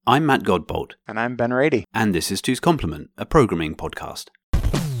I'm Matt Godbolt. And I'm Ben Rady. And this is Two's Complement, a programming podcast.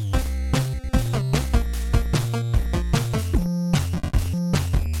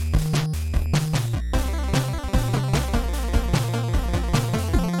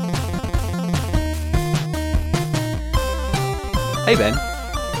 Hey Ben.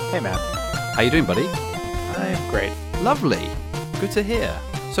 Hey Matt. How you doing, buddy? I'm great. Lovely. Good to hear.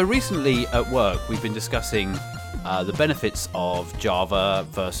 So recently at work we've been discussing the benefits of Java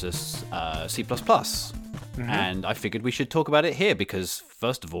versus C++. And I figured we should talk about it here because,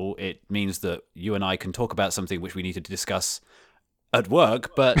 first of all, it means that you and I can talk about something which we needed to discuss at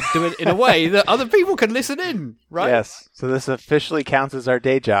work, but do it in a way that other people can listen in, right? Yes. So this officially counts as our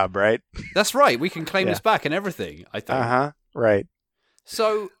day job, right? That's right. We can claim this back and everything, I think. Uh-huh. Right.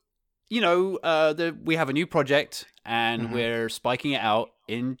 So, we have a new project and we're spiking it out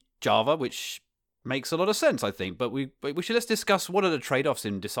in Java, which makes a lot of sense, I think. But let's discuss what are the trade-offs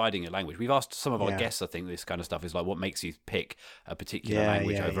in deciding a language. We've asked some of our guests, I think this kind of stuff is like what makes you pick a particular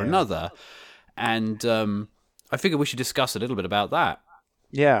language over another. And I figure we should discuss a little bit about that.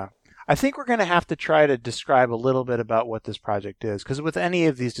 Yeah. I think we're going to have to try to describe a little bit about what this project is. Because with any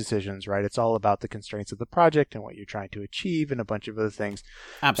of these decisions, right, it's all about the constraints of the project and what you're trying to achieve and a bunch of other things.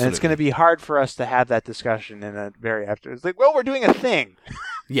 Absolutely. And it's going to be hard for us to have that discussion in a very after. It's like, well, we're doing a thing.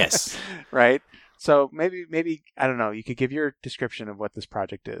 Yes. Right? So maybe I don't know, you could give your description of what this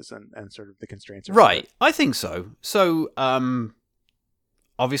project is and sort of the constraints around Right. it. I think so. So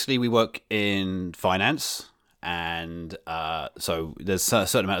obviously we work in finance. And so there's a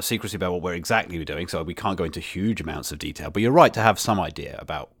certain amount of secrecy about what we're exactly doing, so we can't go into huge amounts of detail. But you're right to have some idea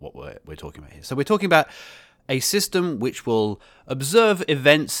about what we're talking about here. So we're talking about a system which will observe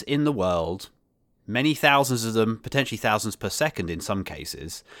events in the world, many thousands of them, potentially thousands per second in some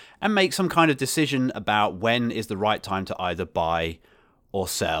cases, and make some kind of decision about when is the right time to either buy or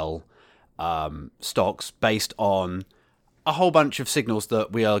sell stocks based on a whole bunch of signals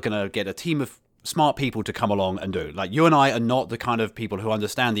that we are going to get a team of smart people to come along and do. Like, you and I are not the kind of people who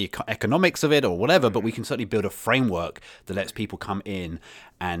understand the economics of it or whatever, but we can certainly build a framework that lets people come in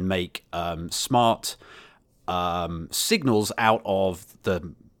and make smart signals out of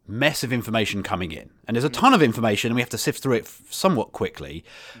the mess of information coming in. And there's a ton of information and we have to sift through it somewhat quickly.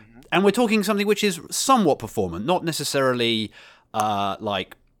 And we're talking something which is somewhat performant, not necessarily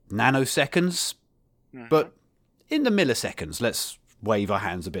like nanoseconds, but in the milliseconds. Let's wave our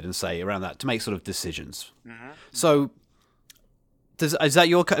hands a bit and say around that to make sort of decisions. So was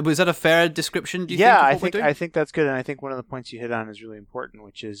that a fair description? Do you think? I think that's good. And I think one of the points you hit on is really important,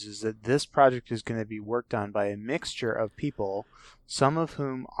 which is that this project is going to be worked on by a mixture of people, some of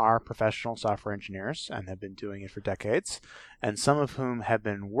whom are professional software engineers and have been doing it for decades, and some of whom have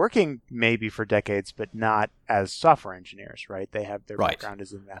been working maybe for decades, but not as software engineers, right? They have their background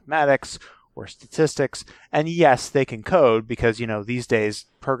is in mathematics or statistics, and yes, they can code because, these days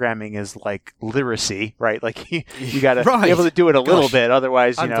programming is like literacy, right? Like you got to be able to do it a little bit,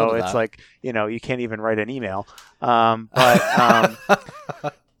 otherwise, it's like, you can't even write an email. But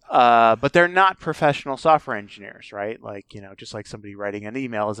they're not professional software engineers, right? Like, just like somebody writing an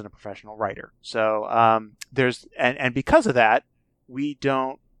email isn't a professional writer. So there's because of that, we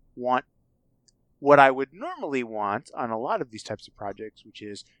don't want what I would normally want on a lot of these types of projects, which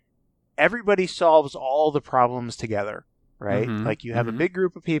is everybody solves all the problems together, right? Like you have a big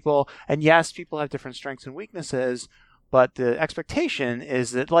group of people, and yes, people have different strengths and weaknesses, but the expectation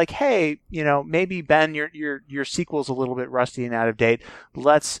is that, like, hey, maybe Ben, your SQL's a little bit rusty and out of date.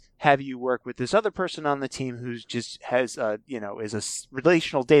 Let's have you work with this other person on the team who's just has, is a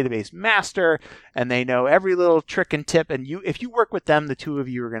relational database master, and they know every little trick and tip. And if you work with them, the two of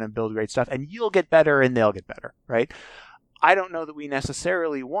you are going to build great stuff, and you'll get better, and they'll get better, right? I don't know that we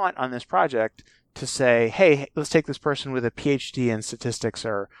necessarily want on this project to say, hey, let's take this person with a PhD in statistics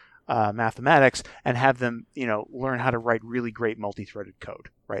or mathematics and have them, learn how to write really great multi-threaded code,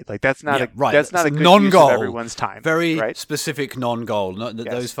 right? Like that's not that's not a good non-goal. Use of everyone's time. Very specific non-goal.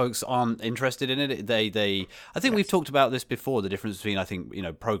 Those folks aren't interested in it. I think we've talked about this before. The difference between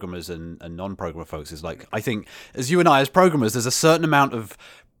programmers and non-programmer folks is like, I think as you and I as programmers, there's a certain amount of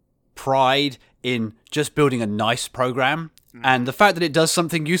pride in just building a nice program, and the fact that it does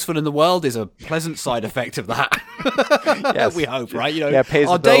something useful in the world is a pleasant side effect of that. Yes. We hope, right? Pays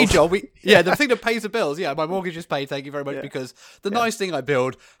our the day bills. job, the thing that pays the bills. Yeah, my mortgage is paid. Thank you very much, because the nice thing I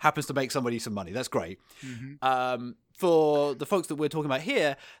build happens to make somebody some money. That's great. For the folks that we're talking about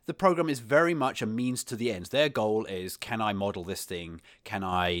here, the program is very much a means to the ends. Their goal is, can I model this thing? Can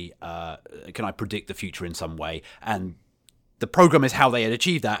I predict the future in some way? And the program is how they had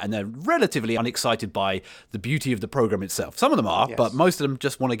achieved that, and they're relatively unexcited by the beauty of the program itself. Some of them are, but most of them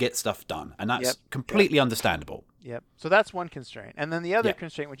just want to get stuff done, and that's completely understandable. Yep. So that's one constraint. And then the other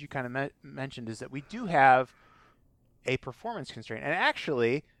constraint, which you kind of mentioned, is that we do have a performance constraint. And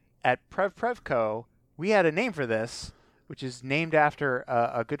actually, at PrevCo, we had a name for this, which is named after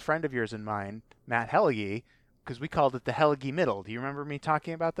a good friend of yours and mine, Matt Hellige, because we called it the Hellige Middle. Do you remember me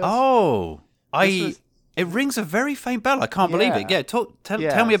talking about this? Oh, it rings a very faint bell. I can't believe it. Yeah,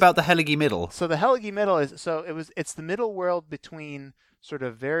 tell me about the Hellige Middle. So the Hellige Middle it's the middle world between sort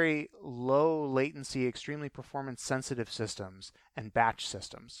of very low latency, extremely performance sensitive systems and batch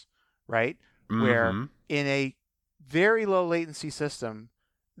systems, right? Mm-hmm. Where in a very low latency system,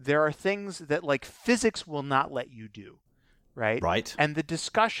 there are things that like physics will not let you do, right? Right. And the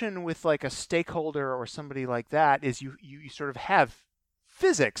discussion with like a stakeholder or somebody like that is you sort of have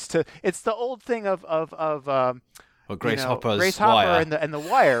physics to. It's the old thing of Grace Hopper's Grace Hopper Wire. and the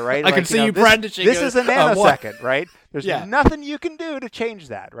wire, right? I can see you brandishing. This is a nanosecond, right? There's nothing you can do to change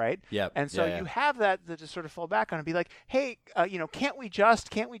that, right? Yeah. And so you have that to sort of fall back on and be like, hey, can't we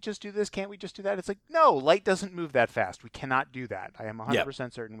just do this? Can't we just do that? It's like, no, light doesn't move that fast. We cannot do that. I am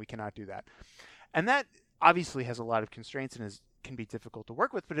 100% certain we cannot do that. And that obviously has a lot of constraints and can be difficult to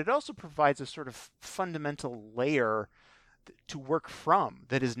work with, but it also provides a sort of fundamental layer to work from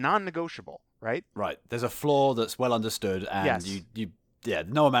that is non-negotiable, right? Right. There's a flaw that's well understood, and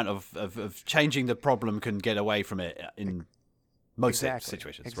no amount of changing the problem can get away from it in most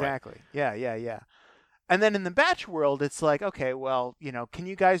situations. Exactly. Right? Yeah. And then in the batch world, it's like, okay, well, can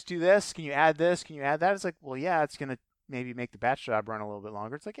you guys do this? Can you add this? Can you add that? It's like, well, yeah, it's going to maybe make the batch job run a little bit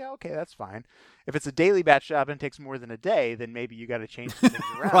longer. It's like, yeah, okay, that's fine. If it's a daily batch job and it takes more than a day, then maybe you got to change some things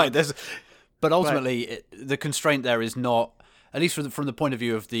around. Right. But ultimately, the constraint there is not, at least from the point of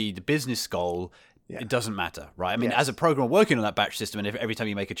view of the business goal, it doesn't matter, right? I mean, as a programmer working on that batch system, and if every time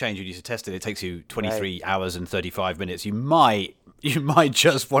you make a change you need to test it, it takes you 23 hours and 35 minutes, you might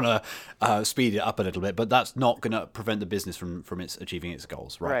just want to speed it up a little bit, but that's not going to prevent the business from achieving its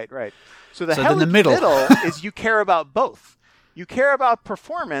goals, right? Right. So then the middle is you care about both. You care about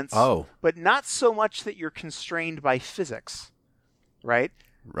performance, but not so much that you're constrained by physics, right?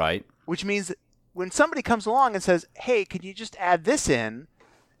 Right. Which means that when somebody comes along and says, hey, can you just add this in?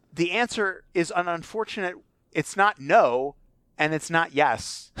 The answer is an unfortunate, it's not no, and it's not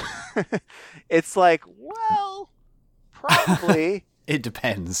yes. It's like, well, probably. It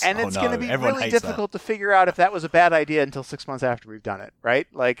depends. And it's going to be really difficult to figure out if that was a bad idea until 6 months after we've done it, right?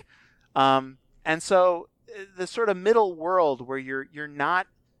 Like, and so the sort of middle world where you're not,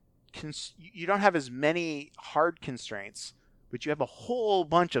 you don't have as many hard constraints, but you have a whole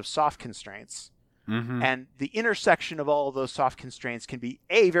bunch of soft constraints. Mm-hmm. And the intersection of all of those soft constraints can be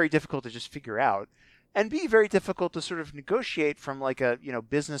A, very difficult to just figure out, and B, very difficult to sort of negotiate from like a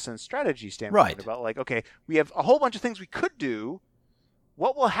business and strategy standpoint about like, okay, we have a whole bunch of things we could do.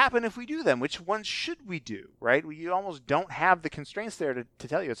 What will happen if we do them? Which ones should we do, right? You almost don't have the constraints there to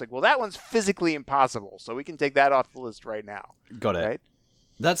tell you. It's like, well, that one's physically impossible, so we can take that off the list right now. Got it.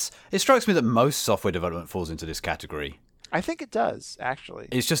 Right? It strikes me that most software development falls into this category. I think it does, actually.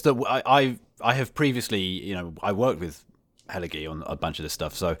 It's just that I have previously, I worked with Hellige on a bunch of this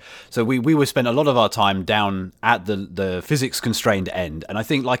stuff. So we would spend a lot of our time down at the physics constrained end. And I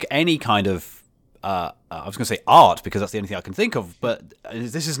think like any kind of, I was going to say art because that's the only thing I can think of, but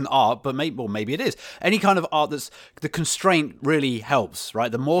this isn't art, but maybe it is. Any kind of art that's, the constraint really helps, right?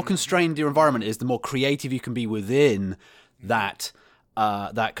 The more constrained your environment is, the more creative you can be within that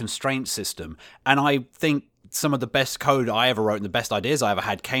constraint system. And I think some of the best code I ever wrote and the best ideas I ever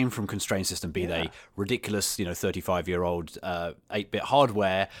had came from constraint system, be they ridiculous, 35-year-old 8-bit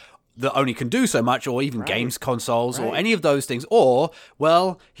hardware that only can do so much, or even games consoles, or any of those things. Or,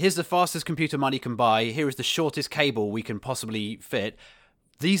 well, here's the fastest computer money can buy. Here is the shortest cable we can possibly fit.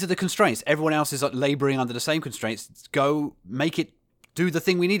 These are the constraints. Everyone else is laboring under the same constraints. Go make it do the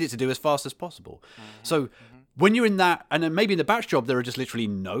thing we need it to do as fast as possible. Mm-hmm. So when you're in that, and then maybe in the batch job, there are just literally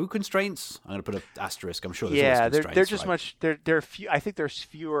no constraints. I'm going to put an asterisk. I'm sure there's always constraints. They're just much. They're few. I think there's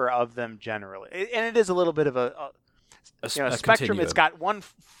fewer of them generally, and it is a little bit of a spectrum. Continuum. It's got one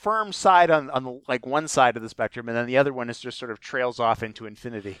firm side on like one side of the spectrum, and then the other one is just sort of trails off into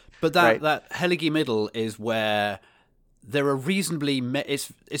infinity. But that Hellige middle is where there are reasonably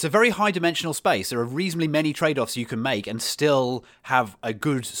it's a very high dimensional space. There are reasonably many trade-offs you can make and still have a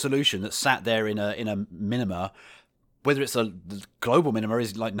good solution that's sat there in a minima. Whether it's a global minima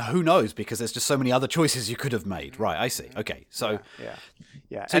is like, who knows, because there's just so many other choices you could have made. Right, I see. Okay, so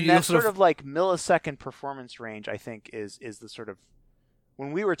yeah. So and that sort of like millisecond performance range, I think, is the sort of,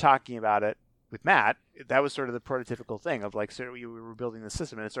 when we were talking about it, with Matt, that was sort of the prototypical thing of like, so we were building the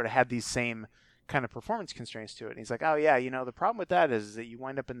system, and it sort of had these same kind of performance constraints to it. And he's like, oh yeah, the problem with that is that you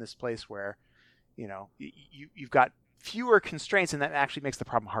wind up in this place where, you've got fewer constraints, and that actually makes the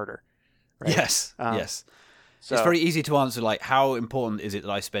problem harder. Right? Yes. Yes. So, it's very easy to answer, like, how important is it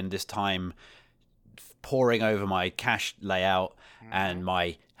that I spend this time poring over my cache layout and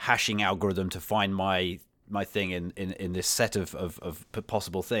my hashing algorithm to find my thing in this set of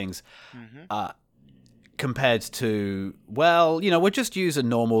possible things, compared to, well, we'll just use a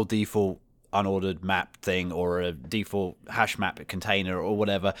normal default unordered map thing or a default hash map container or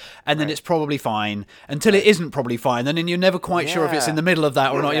whatever, and then it's probably fine until it isn't probably fine, and then you're never quite sure if it's in the middle of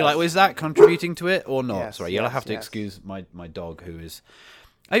that or not. You're like, well, is that contributing to it or not? Sorry, you'll have to excuse my dog, who is...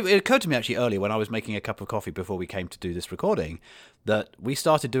 It occurred to me actually earlier when I was making a cup of coffee before we came to do this recording that we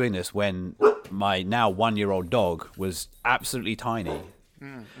started doing this when my now 1-year-old dog was absolutely tiny.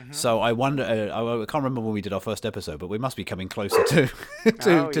 So I wonder, I can't remember when we did our first episode, but we must be coming closer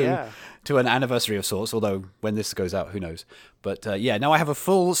to an anniversary of sorts, although when this goes out, who knows. But now I have a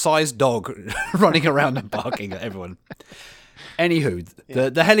full-sized dog running around and barking at everyone. Anywho,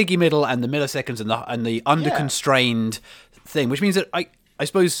 the Heligi middle and the milliseconds and the under-constrained thing, which means that I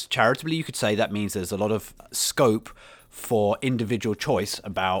suppose charitably you could say that means there's a lot of scope for individual choice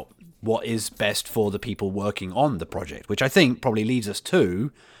about what is best for the people working on the project, which I think probably leads us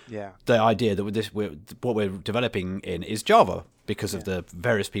to the idea that what we're developing in is Java because of the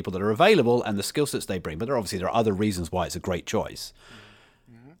various people that are available and the skill sets they bring. But there are other reasons why it's a great choice.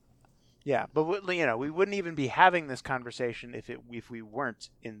 Yeah, but we wouldn't even be having this conversation if we weren't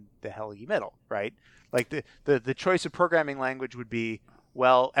in the Heligi middle, right? Like the choice of programming language would be,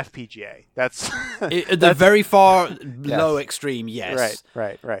 well, FPGA. That's the very far low extreme, yes.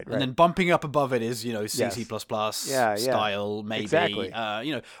 Right. And then bumping up above it is, C++, style, maybe. Exactly.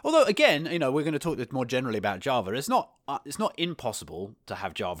 Although again, we're going to talk more generally about Java. It's not impossible to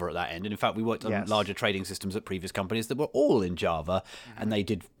have Java at that end. And in fact, we worked on larger trading systems at previous companies that were all in Java, and they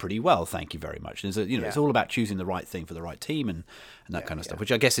did pretty well. Thank you very much. And it's all about choosing the right thing for the right team and that kind of stuff,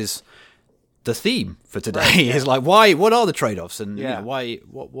 which I guess is the theme for today. Is like, what are the trade-offs, and why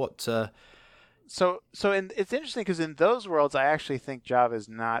what So it's interesting because in those worlds I actually think Java is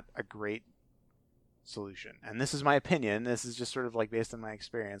not a great solution, and this is my opinion. This is just sort of like based on my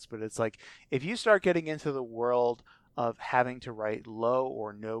experience, but it's like if you start getting into the world of having to write low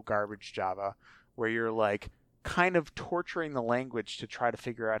or no garbage Java, where you're like kind of torturing the language to try to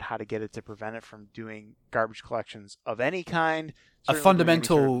figure out how to get it to prevent it from doing garbage collections of any kind. A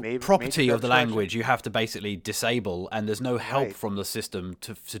fundamental property of the language you have to basically disable, and there's no help from the system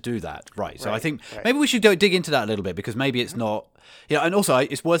to do that. Right. So I think maybe we should go dig into that a little bit, because maybe it's not... and also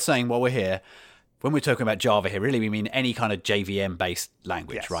it's worth saying while we're here, when we're talking about Java here, really we mean any kind of JVM-based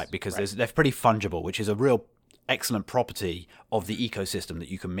language, right? Because they're pretty fungible, which is a real excellent property of the ecosystem, that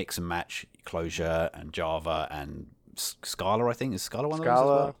you can mix and match Clojure and Java and Scala, I think. Is Scala one of those as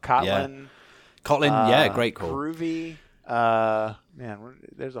well? Kotlin. Yeah. Kotlin, great call. Groovy.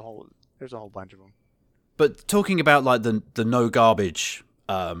 There's a whole bunch of them. But talking about like the no garbage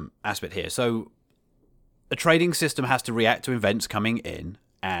aspect here, so a trading system has to react to events coming in,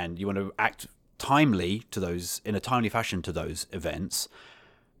 and you want to act timely to those, in a timely fashion to those events.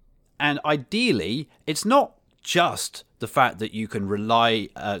 And ideally, it's not just the fact that you can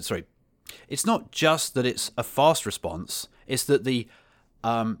it's not just that it's a fast response. It's that the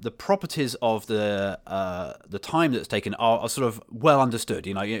properties of the time that's taken are sort of well understood.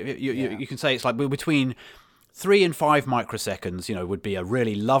 You can say it's like between 3 and 5 microseconds. Would be a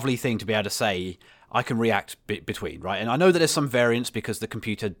really lovely thing to be able to say I can react between, right? And I know that there's some variance because the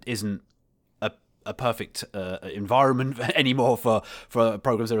computer isn't a perfect environment anymore for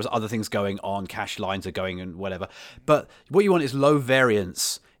programs. There are other things going on, cache lines are going and whatever. But what you want is low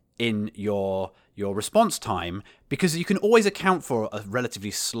variance in your response time, because you can always account for a relatively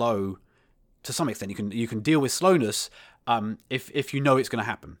slow, to some extent you can deal with slowness if you know it's going to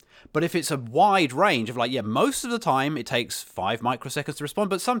happen. But if it's a wide range of most of the time it takes 5 microseconds to respond,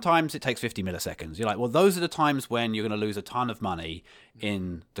 but sometimes it takes 50 milliseconds. You're like, well, those are the times when you're going to lose a ton of money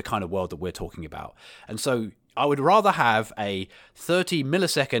in the kind of world that we're talking about. And so I would rather have a 30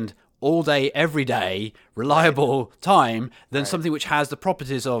 millisecond all day, every day, reliable time than something which has the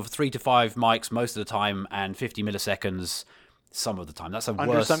properties of 3 to 5 mics most of the time and 50 milliseconds some of the time. That's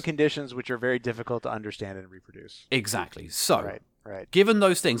under some conditions which are very difficult to understand and reproduce. Exactly. So, given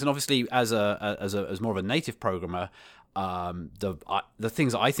those things, and obviously as more of a native programmer, the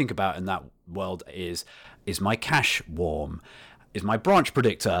things that I think about in that world is my cache warm, is my branch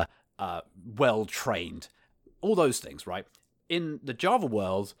predictor well trained, all those things, right? In the Java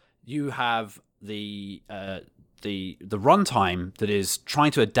world, you have the runtime that is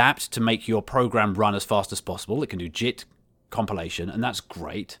trying to adapt to make your program run as fast as possible. It can do JIT compilation, and that's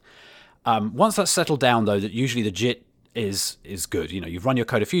great. Once that's settled down, though, that usually the JIT is good. You've run your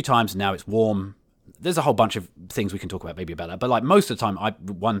code a few times, and now it's warm. There's a whole bunch of things we can talk about maybe about that. But like most of the time,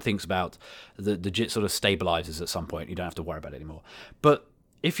 one thinks about the JIT sort of stabilizes at some point. You don't have to worry about it anymore. But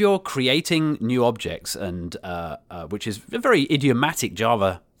if you're creating new objects, and which is a very idiomatic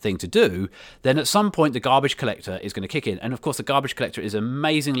Java thing to do, then at some point the garbage collector is going to kick in. And of course, the garbage collector is an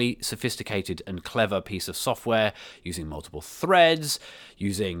amazingly sophisticated and clever piece of software using multiple threads,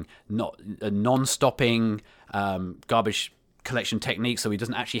 using non-stopping garbage collection techniques, so he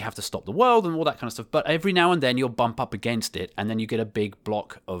doesn't actually have to stop the world and all that kind of stuff. But every now and then you'll bump up against it, and then you get a big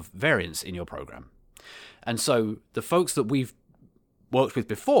block of variance in your program. And so the folks that we've worked with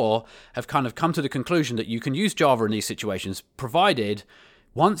before have kind of come to the conclusion that you can use Java in these situations, provided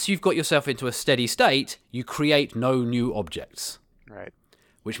once you've got yourself into a steady state, you create no new objects. Right.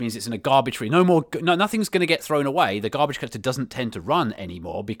 Which means it's in a garbage free. Nothing's going to get thrown away. The garbage collector doesn't tend to run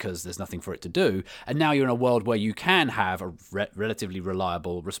anymore because there's nothing for it to do. And now you're in a world where you can have a relatively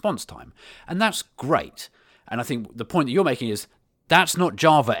reliable response time. And that's great. And I think the point that you're making is that's not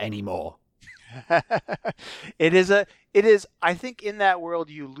Java anymore. It is, I think in that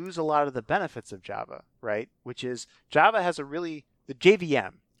world you lose a lot of the benefits of Java, right? Which is Java has the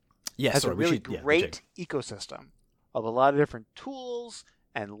JVM has a really great ecosystem of a lot of different tools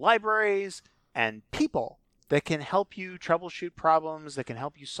and libraries and people that can help you troubleshoot problems, that can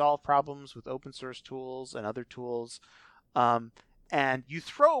help you solve problems with open source tools and other tools. And you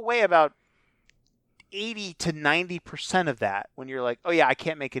throw away about 80 to 90% of that when you're like, oh yeah, I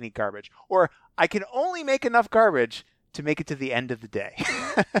can't make any garbage. Or I can only make enough garbage to make it to the end of the day.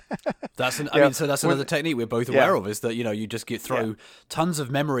 That's another technique we're both aware of, is that you just throw tons of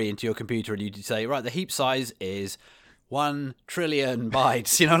memory into your computer, and you say, right, the heap size is 1 trillion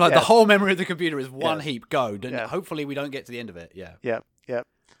bytes. The whole memory of the computer is one heap. Go. Hopefully we don't get to the end of it. Yep.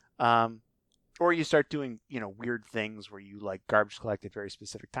 Or you start doing weird things where you like garbage collect at very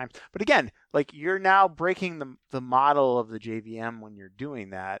specific times. But again, like you're now breaking the model of the JVM when you're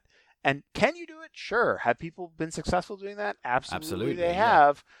doing that. And can you do it? Sure. Have people been successful doing that? Absolutely they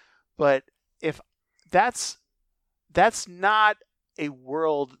have. But if that's not a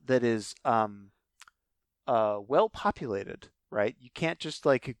world that is well populated, right? You can't just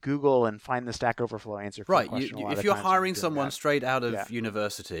like Google and find the Stack Overflow answer for the question. If you're hiring someone straight out of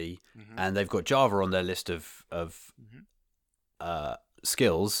university and they've got Java on their list of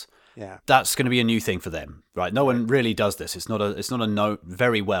skills, that's going to be a new thing for them, right? No one really does this. It's not a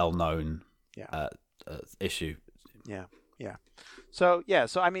very well known issue. Yeah. So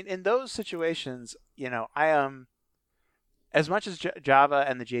I mean, in those situations, I am. As much as Java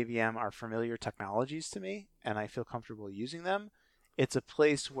and the JVM are familiar technologies to me, and I feel comfortable using them, it's a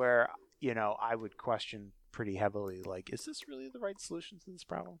place where, I would question pretty heavily, like, is this really the right solution to this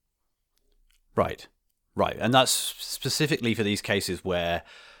problem? Right. And that's specifically for these cases where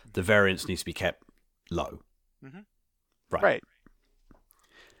the variance needs to be kept low. Mm-hmm. Right.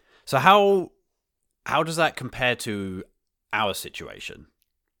 So how does that compare to our situation,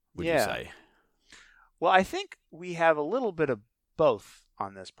 would you say? Well, I think we have a little bit of both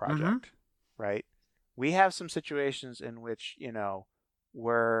on this project, right? We have some situations in which,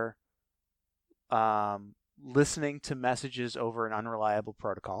 we're listening to messages over an unreliable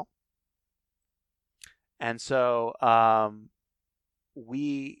protocol. And so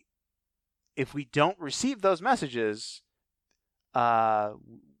if we don't receive those messages, we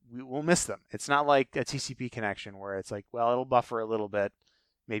will miss them. It's not like a TCP connection where it's like, well, it'll buffer a little bit.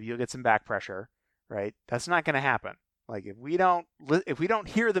 Maybe you'll get some back pressure. Right? That's not going to happen. Like if we don't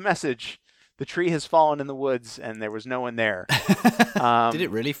hear the message, the tree has fallen in the woods and there was no one there. Did it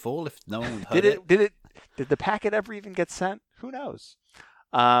really fall if no one heard it? Did the packet ever even get sent? Who knows?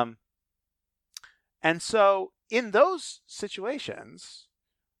 And so in those situations,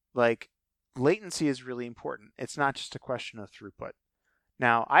 like latency is really important. It's not just a question of throughput.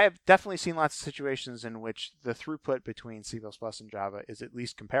 Now, I have definitely seen lots of situations in which the throughput between C++ and Java is at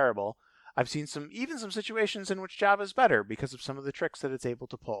least comparable. I've seen some situations in which Java is better because of some of the tricks that it's able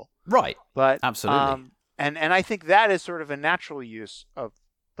to pull. Right. But absolutely. And I think that is sort of a natural use of,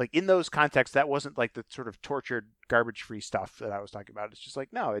 like, in those contexts, that wasn't like the sort of tortured garbage-free stuff that I was talking about. It's just like,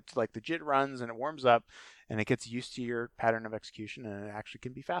 no, it's like the JIT runs and it warms up and it gets used to your pattern of execution and it actually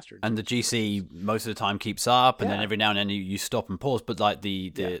can be faster. And the GC most of the time keeps up, and then every now and then you stop and pause. But like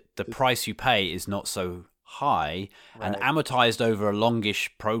the price you pay is not so high and amortized over a longish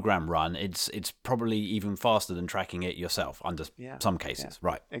program run, it's probably even faster than tracking it yourself under some cases. Yeah.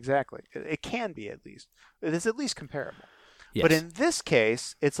 Right. Exactly. It can be at least. It is at least comparable. Yes. But in this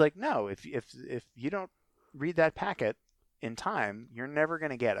case, it's like, no, if you don't read that packet in time, you're never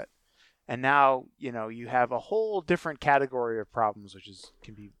going to get it. And now, you have a whole different category of problems, which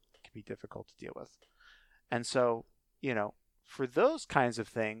can be difficult to deal with. And so, for those kinds of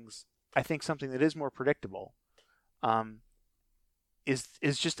things, I think something that is more predictable is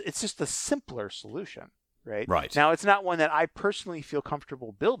just a simpler solution, right? Right. Now, it's not one that I personally feel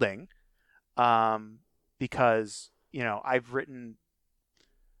comfortable building, because I've written,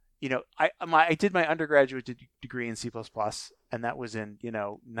 I did my undergraduate degree in C++, and that was in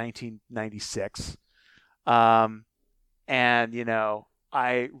 1996, and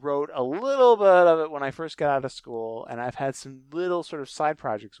I wrote a little bit of it when I first got out of school, and I've had some little sort of side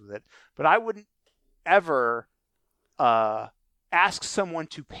projects with it, but I wouldn't ever ask someone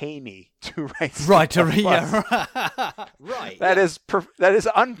to pay me to write C++. Right. That is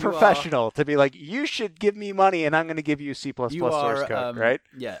unprofessional to be like, you should give me money and I'm going to give you C++ source code, right?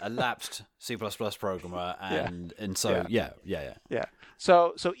 Yeah, a lapsed C++ programmer, and so yeah.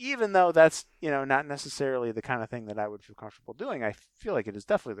 So even though that's not necessarily the kind of thing that I would feel comfortable doing, I feel like it is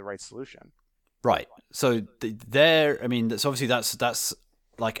definitely the right solution. Right. So that's obviously that's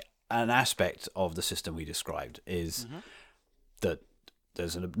like an aspect of the system we described is that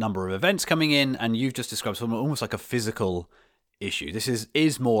there's a number of events coming in, and you've just described something almost like a physical issue. This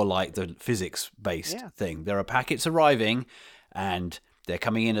is more like the physics-based thing. There are packets arriving, and they're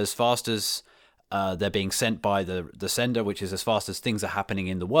coming in as fast as they're being sent by the sender, which is as fast as things are happening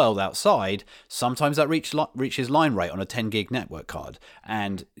in the world outside. Sometimes that reaches line rate on a 10 gig network card,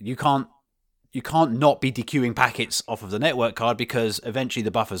 and you can't not be dequeuing packets off of the network card, because eventually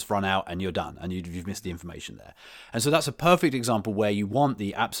the buffers run out and you're done and you've missed the information there. And so that's a perfect example where you want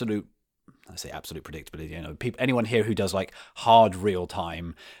the absolute predictability. Anyone here who does like hard real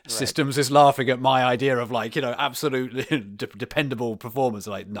time systems is laughing at my idea of like, absolute dependable performance.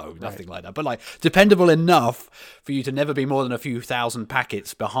 Like, no, nothing like that. But like dependable enough for you to never be more than a few thousand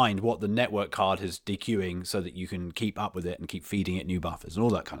packets behind what the network card is dequeuing, so that you can keep up with it and keep feeding it new buffers and all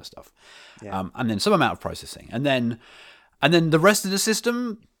that kind of stuff. Yeah. And then some amount of processing, and then the rest of the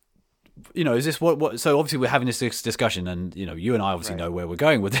system. Is this what? So obviously we're having this discussion, and you and I obviously know where we're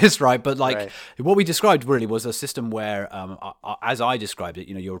going with this, right? But like what we described really was a system where, as I described it,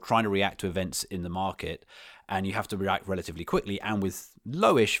 you're trying to react to events in the market, and you have to react relatively quickly and with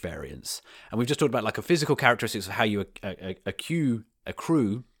lowish variance. And we've just talked about like a physical characteristics of how you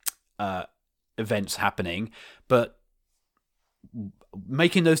accrue events happening, but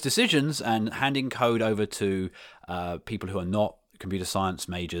making those decisions and handing code over to people who are not computer science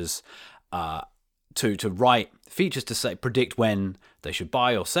majors to write features to say predict when they should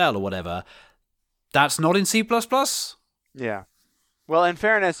buy or sell or whatever. That's not in C++. Yeah. Well, in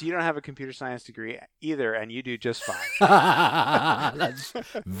fairness, you don't have a computer science degree either, and you do just fine. That's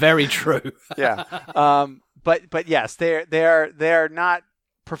very true. Yeah. But yes, they are not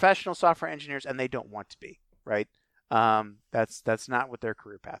professional software engineers, and they don't want to be, right? That's not what their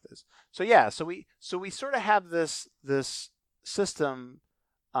career path is. So yeah, so we sort of have this system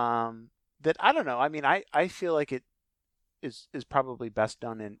that I don't know. I mean, I feel like it is probably best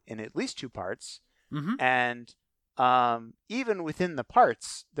done in at least two parts, and even within the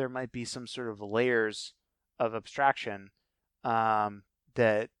parts, there might be some sort of layers of abstraction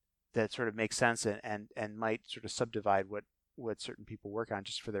that sort of make sense and might sort of subdivide what certain people work on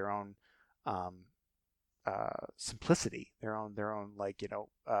just for their own simplicity, their own like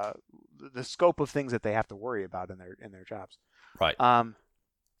the scope of things that they have to worry about in their jobs. Right.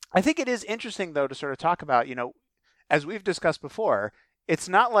 I think it is interesting though to sort of talk about, as we've discussed before, it's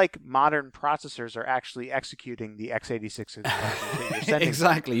not like modern processors are actually executing the x86 instructions that you're sending.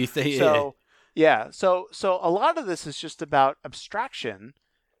 Exactly. You think so. Yeah. So a lot of this is just about abstraction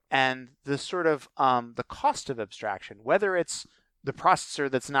and the sort of the cost of abstraction, whether it's the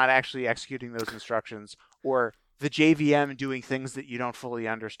processor that's not actually executing those instructions, or the JVM doing things that you don't fully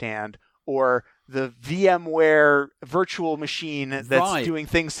understand, or the VMware virtual machine that's doing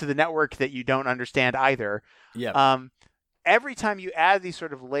things to the network that you don't understand either. Yeah. Every time you add these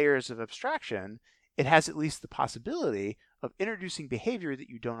sort of layers of abstraction, it has at least the possibility of introducing behavior that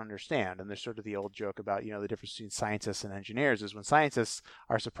you don't understand. And there's sort of the old joke about, the difference between scientists and engineers is when scientists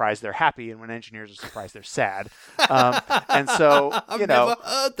are surprised, they're happy, and when engineers are surprised, they're sad. And so, I've never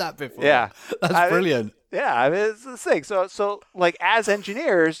heard that before. Yeah. That's brilliant. Yeah, I mean, it's the thing. So like as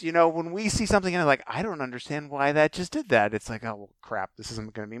engineers, when we see something and like, I don't understand why that just did that. It's like, oh well, crap, this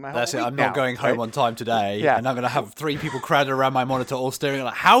isn't going to be my That's it. whole week I'm not now, going home right? on time today, Yeah, and I'm going to have 3 people crowded around my monitor, all staring.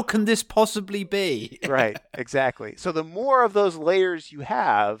 Like, how can this possibly be? right, exactly. So the more of those layers you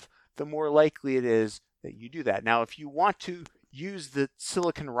have, the more likely it is that you do that. Now, if you want to use the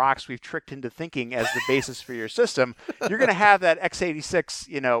silicon rocks we've tricked into thinking as the basis for your system, you're going to have that x86,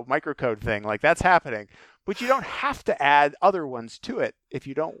 microcode thing. Like that's happening, but you don't have to add other ones to it if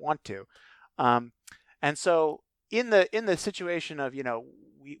you don't want to. And so in the situation of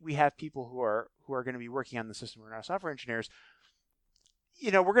we have people who are going to be working on the system, we're not software engineers.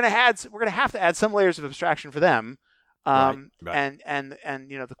 We're going to have to add some layers of abstraction for them. Right. And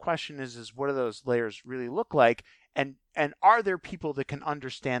the question is what do those layers really look like? And are there people that can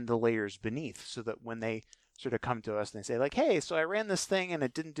understand the layers beneath, so that when they sort of come to us and they say like, hey, so I ran this thing and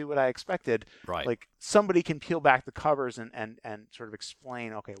it didn't do what I expected. Right. Like somebody can peel back the covers and sort of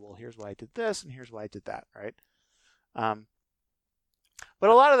explain, okay, well, here's why I did this and here's why I did that. Right. But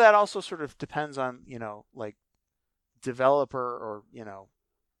a lot of that also sort of depends on, like developer or,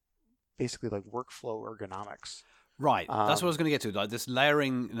 basically like workflow ergonomics. Right. That's what I was going to get to. Like this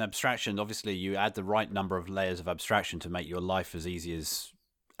layering and abstraction, obviously you add the right number of layers of abstraction to make your life as easy as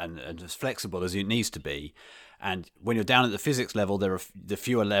and as flexible as it needs to be. And when you're down at the physics level, there are the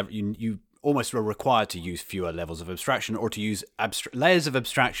fewer levels. You almost are required to use fewer levels of abstraction, or to use layers of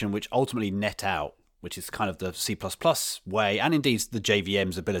abstraction which ultimately net out, which is kind of the C++ way, and indeed the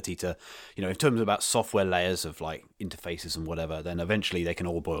JVM's ability to, in terms of about software layers of like interfaces and whatever, then eventually they can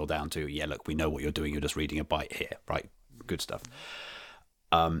all boil down to, yeah, look, we know what you're doing. You're just reading a byte here, right? Good stuff.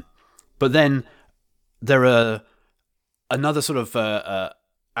 But then there are another sort of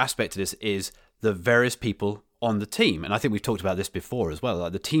aspect to this is the various people on the team. And I think we've talked about this before as well.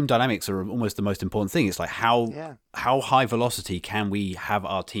 Like the team dynamics are almost the most important thing. It's like how high velocity can we have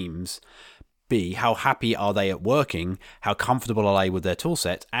our teams be? How happy are they at working? How comfortable are they with their tool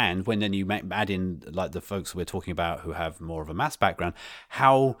set? And when then you add in like the folks we're talking about who have more of a maths background,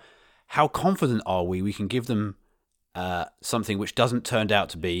 how confident are we can give them something which doesn't turn out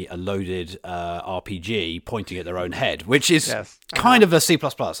to be a loaded RPG pointing at their own head, which is kind of a C++.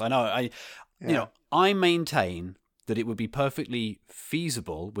 I know. I maintain that it would be perfectly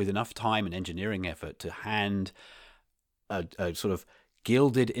feasible with enough time and engineering effort to hand a sort of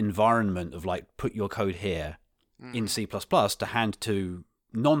gilded environment of like put your code here in C++ to hand to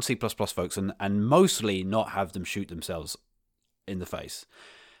non-C++ folks and mostly not have them shoot themselves in the face.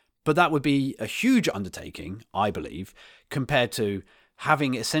 But that would be a huge undertaking, I believe, compared to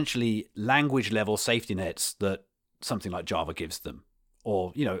having essentially language level safety nets that something like Java gives them.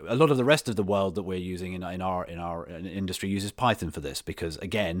 Or, a lot of the rest of the world that we're using in our industry uses Python for this, because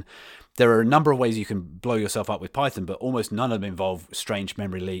again, there are a number of ways you can blow yourself up with Python, but almost none of them involve strange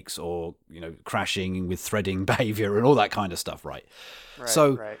memory leaks or, crashing with threading behavior and all that kind of stuff, right?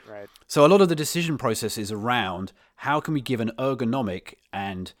 So a lot of the decision process is around how can we give an ergonomic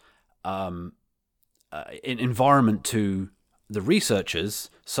and environment to the researchers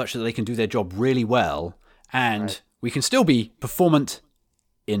such that they can do their job really well, and we can still be performant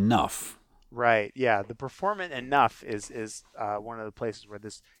enough. Right. Yeah. The performant enough is one of the places where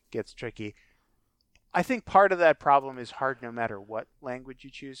this gets tricky. I think part of that problem is hard no matter what language you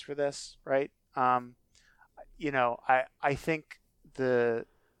choose for this, right? I think the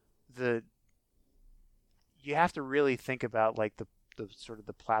you have to really think about like the sort of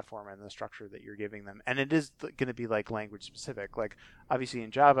the platform and the structure that you're giving them, and it is going to be like language specific. Like obviously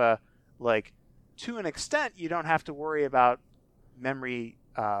in Java, like to an extent, you don't have to worry about memory.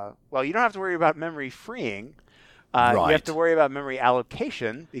 You don't have to worry about memory freeing. You have to worry about memory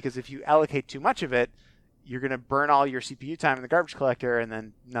allocation, because if you allocate too much of it, you're going to burn all your CPU time in the garbage collector, and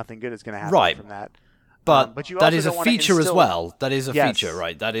then nothing good is going to happen from that. But you that is a feature as well. That is a feature,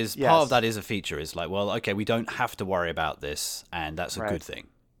 right? That is part of that is a feature. It's like, well, okay, we don't have to worry about this, and that's a good thing.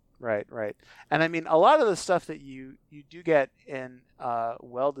 Right. And I mean, a lot of the stuff that you do get in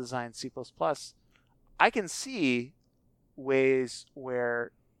well-designed C++, I can see ways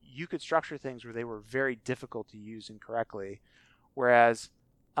where you could structure things where they were very difficult to use incorrectly. Whereas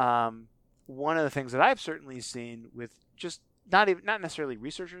one of the things that I've certainly seen with just not necessarily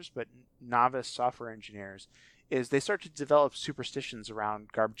researchers, but novice software engineers, is they start to develop superstitions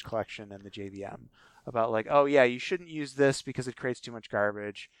around garbage collection and the JVM about like, oh yeah, you shouldn't use this because it creates too much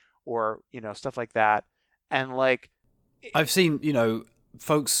garbage, or stuff like that. And like, I've seen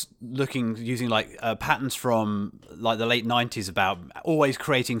folks using like patterns from like the late 90s about always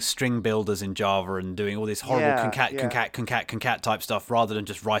creating string builders in Java and doing all this horrible concat type stuff rather than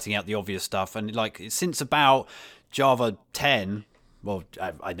just writing out the obvious stuff. And like since about Java 10, well,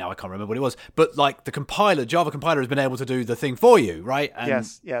 I can't remember what it was, but like the Java compiler has been able to do the thing for you, right? And,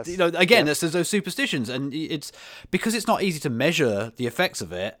 yes. You know, again, there's those superstitions, and it's because it's not easy to measure the effects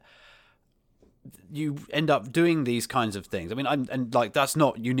of it. You end up doing these kinds of things. I mean, and like that's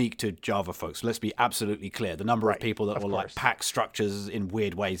not unique to Java folks. Let's be absolutely clear. The number of people that will like pack structures in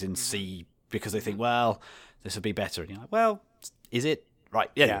weird ways in C because they think, well, this would be better. And you're like, well, is it?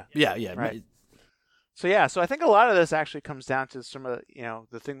 Right. Yeah. Right. So I think a lot of this actually comes down to some of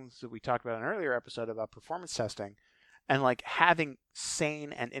the things that we talked about in an earlier episode about performance testing, and like having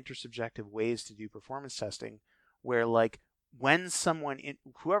sane and intersubjective ways to do performance testing, where like when someone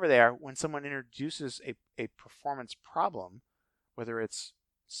when someone introduces a performance problem, whether it's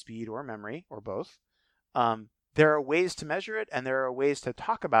speed or memory or both, there are ways to measure it and there are ways to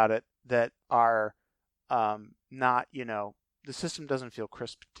talk about it that are not, the system doesn't feel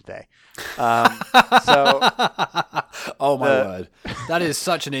crisp today. So oh my word, that is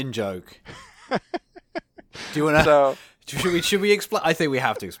such an in-joke. Do you want to? Should we explain? I think we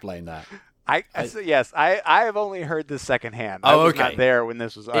have to explain that. Yes, I have only heard this secondhand. I was not there when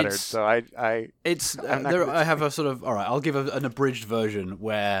this was uttered, so I have a sort of, all right, I'll give an abridged version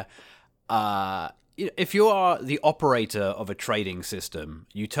where if you are the operator of a trading system,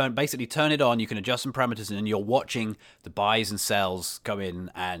 you basically turn it on, you can adjust some parameters, and then you're watching the buys and sells come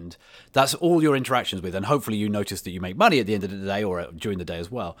in, and that's all your interactions with, and hopefully you notice that you make money at the end of the day or during the day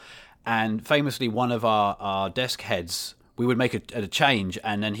as well. And famously, one of our desk heads, we would make a change,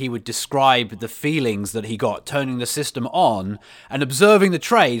 and then he would describe the feelings that he got turning the system on and observing the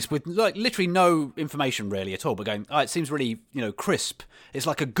trades with like literally no information really at all, but going, it seems really crisp. It's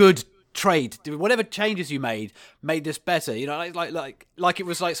like a good trade. Whatever changes you made this better. Like it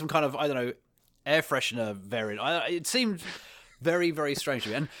was like some kind of, I don't know, air freshener variant. It seemed very, very strange to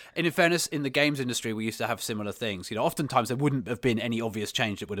me. And in fairness, in the games industry, we used to have similar things. Oftentimes there wouldn't have been any obvious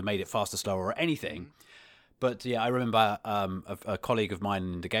change that would have made it faster, slower, or anything. But yeah, I remember a colleague of mine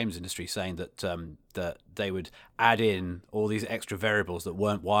in the games industry saying that that they would add in all these extra variables that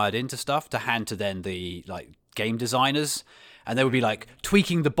weren't wired into stuff to hand to then the like game designers, and they would be like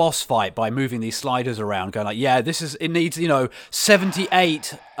tweaking the boss fight by moving these sliders around, going like, it needs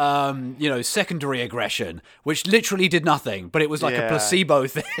 78 secondary aggression, which literally did nothing, but it was like a placebo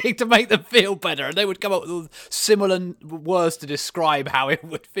thing to make them feel better, and they would come up with similar words to describe how it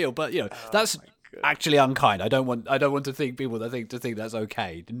would feel. But that's actually unkind. I don't want to think people that think that's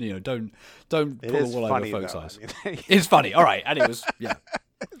okay. Don't pull the wool over folks' eyes. It's funny. All right, and it was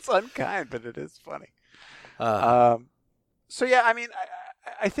It's unkind, but it is funny. So yeah, I mean,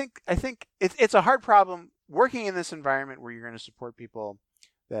 I think it's a hard problem working in this environment where you're going to support people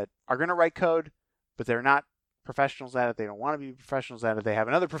that are going to write code, but they're not professionals at it. They don't want to be professionals at it. They have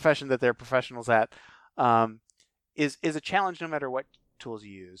another profession that they're professionals at. Is a challenge no matter what tools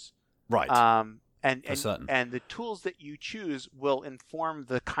you use. Right. And the tools that you choose will inform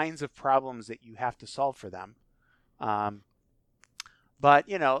the kinds of problems that you have to solve for them. But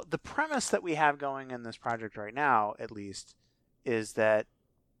the premise that we have going in this project right now, at least, is that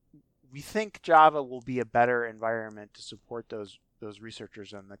we think Java will be a better environment to support those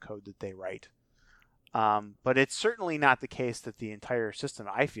researchers and the code that they write. But it's certainly not the case that the entire system,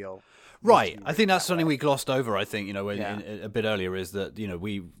 I feel. Right. I think that's something we glossed over, I think, a bit earlier, is that,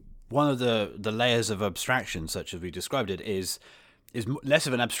 one of the layers of abstraction, such as we described it, is less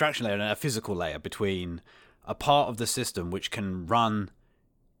of an abstraction layer and a physical layer between a part of the system which can run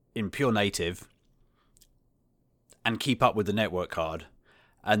in pure native and keep up with the network card,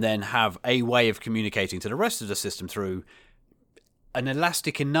 and then have a way of communicating to the rest of the system through an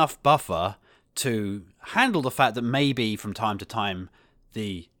elastic enough buffer to handle the fact that maybe from time to time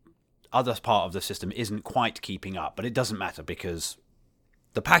the other part of the system isn't quite keeping up, but it doesn't matter because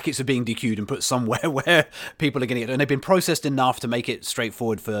the packets are being dequeued and put somewhere where people are getting it, and they've been processed enough to make it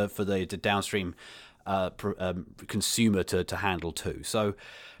straightforward for the downstream consumer to handle too. So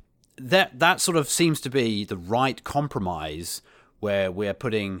that sort of seems to be the right compromise, where we're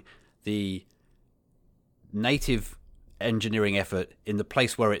putting the native engineering effort in the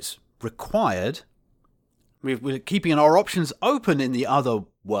place where it's required. We're keeping our options open in the other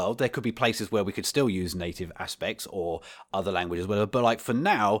world. There could be places where we could still use native aspects or other languages, whatever. But like for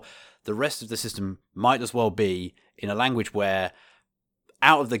now, the rest of the system might as well be in a language where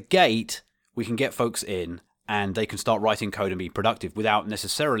out of the gate, we can get folks in and they can start writing code and be productive without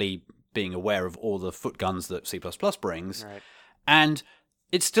necessarily being aware of all the foot guns that C++ brings. Right. And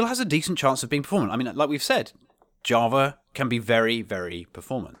it still has a decent chance of being performant. I mean, like we've said, Java can be very, very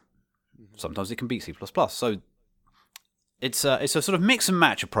performant. Sometimes it can beat C++. So it's a sort of mix and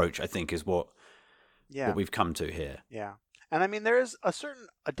match approach, I think, is what we've come to here. Yeah. And I mean, there is a certain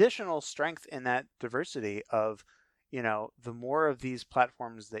additional strength in that diversity of, the more of these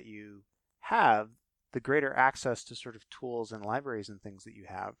platforms that you have, the greater access to sort of tools and libraries and things that you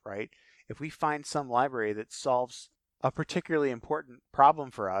have, right? If we find some library that solves a particularly important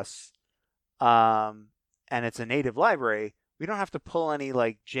problem for us, and it's a native library, we don't have to pull any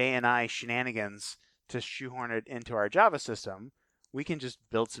like JNI shenanigans to shoehorn it into our Java system. We can just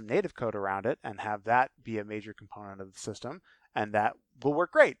build some native code around it and have that be a major component of the system, and that will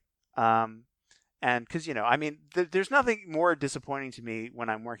work great. And because, there's nothing more disappointing to me when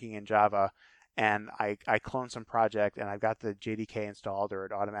I'm working in Java and I clone some project and I've got the JDK installed, or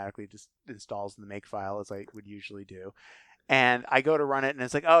it automatically just installs in the make file as I would usually do. And I go to run it and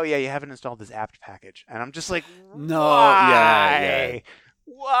it's like, oh yeah, you haven't installed this apt package. And I'm just like, no, why?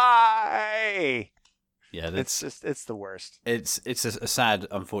 Why? Yeah, it's the worst. It's a sad,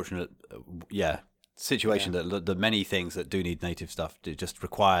 unfortunate, situation that the many things that do need native stuff do just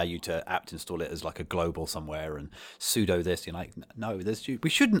require you to apt install it as like a global somewhere and sudo this. You're like, no, we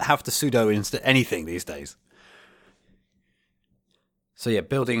shouldn't have to sudo insta anything these days. So yeah,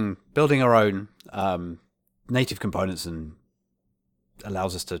 building our own native components and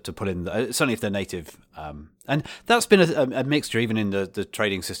allows us to put in certainly if they're native, and that's been a mixture even in the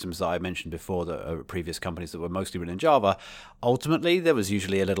trading systems that I mentioned before, the previous companies that were mostly written in Java. Ultimately there was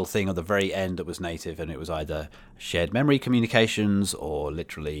usually a little thing at the very end that was native, and it was either shared memory communications or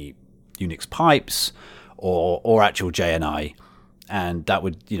literally Unix pipes or actual JNI, and that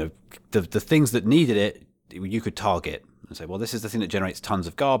would, the things that needed it you could target and say, well, this is the thing that generates tons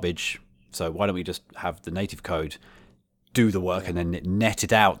of garbage, so why don't we just have the native code do the work and then net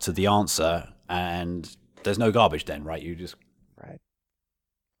it out to the answer, and there's no garbage then, right? You just...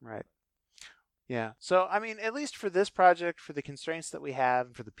 Right. Yeah. So, I mean, at least for this project, for the constraints that we have,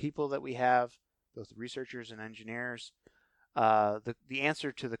 and for the people that we have, both researchers and engineers, the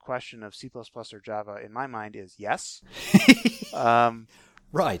answer to the question of C++ or Java, in my mind, is yes.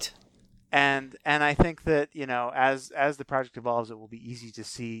 Right. And I think that, as the project evolves, it will be easy to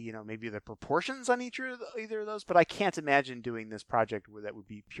see, maybe the proportions on either of those. But I can't imagine doing this project where that would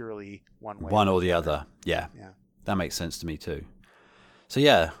be purely one way. One or the other. Yeah. That makes sense to me too. So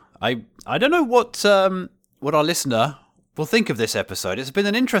yeah, I don't know what our listener will think of this episode. It's been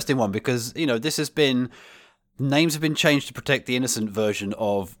an interesting one because, this has been... Names have been changed to protect the innocent version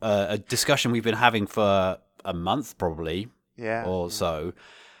of a discussion we've been having for a month probably. Or so.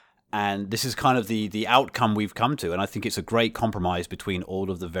 And this is kind of the outcome we've come to. And I think it's a great compromise between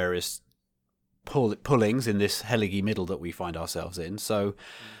all of the various pullings in this helligy middle that we find ourselves in. So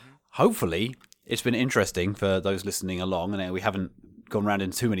hopefully it's been interesting for those listening along. And we haven't gone around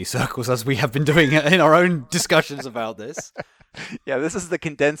in too many circles as we have been doing in our own discussions about this. Yeah, this is the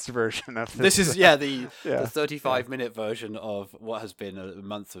condensed version of this. This is, the 35-minute version of what has been a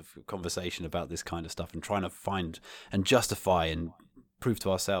month of conversation about this kind of stuff and trying to find and justify and prove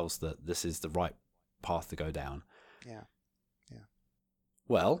to ourselves that this is the right path to go down. Yeah.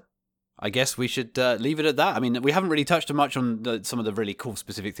 Well, I guess we should leave it at that. I mean, we haven't really touched too much on some of the really cool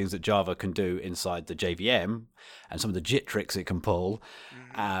specific things that Java can do inside the JVM and some of the JIT tricks it can pull.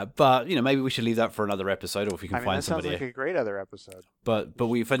 But, maybe we should leave that for another episode, or if you can find somebody. That sounds like a great other episode. But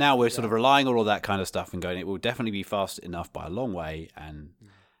for now, we're sort of relying on all that kind of stuff and going, it will definitely be fast enough by a long way, and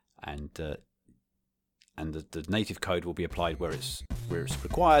the native code will be applied where it's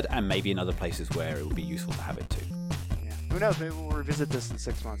required, and maybe in other places where it will be useful to have it too. Yeah. Who knows? Maybe we'll revisit this in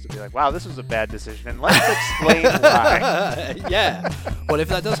 6 months and be like, "Wow, this was a bad decision," and let's explain why. Yeah. Well, if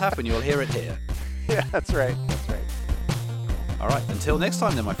that does happen, you'll hear it here. Yeah, that's right. All right. Until next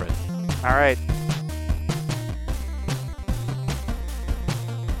time, then, my friend. All right.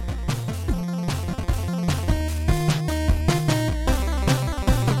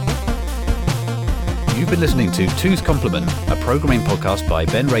 You've been listening to Two's Complement, a programming podcast by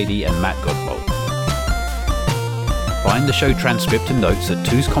Ben Rady and Matt Godbold. Find the show transcript and notes at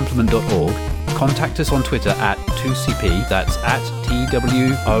twoscomplement.org. Contact us on Twitter at 2CP, that's at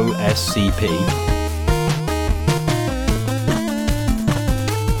TWOSCP.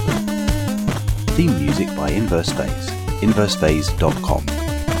 Theme music by Inverse Phase, inversephase.com.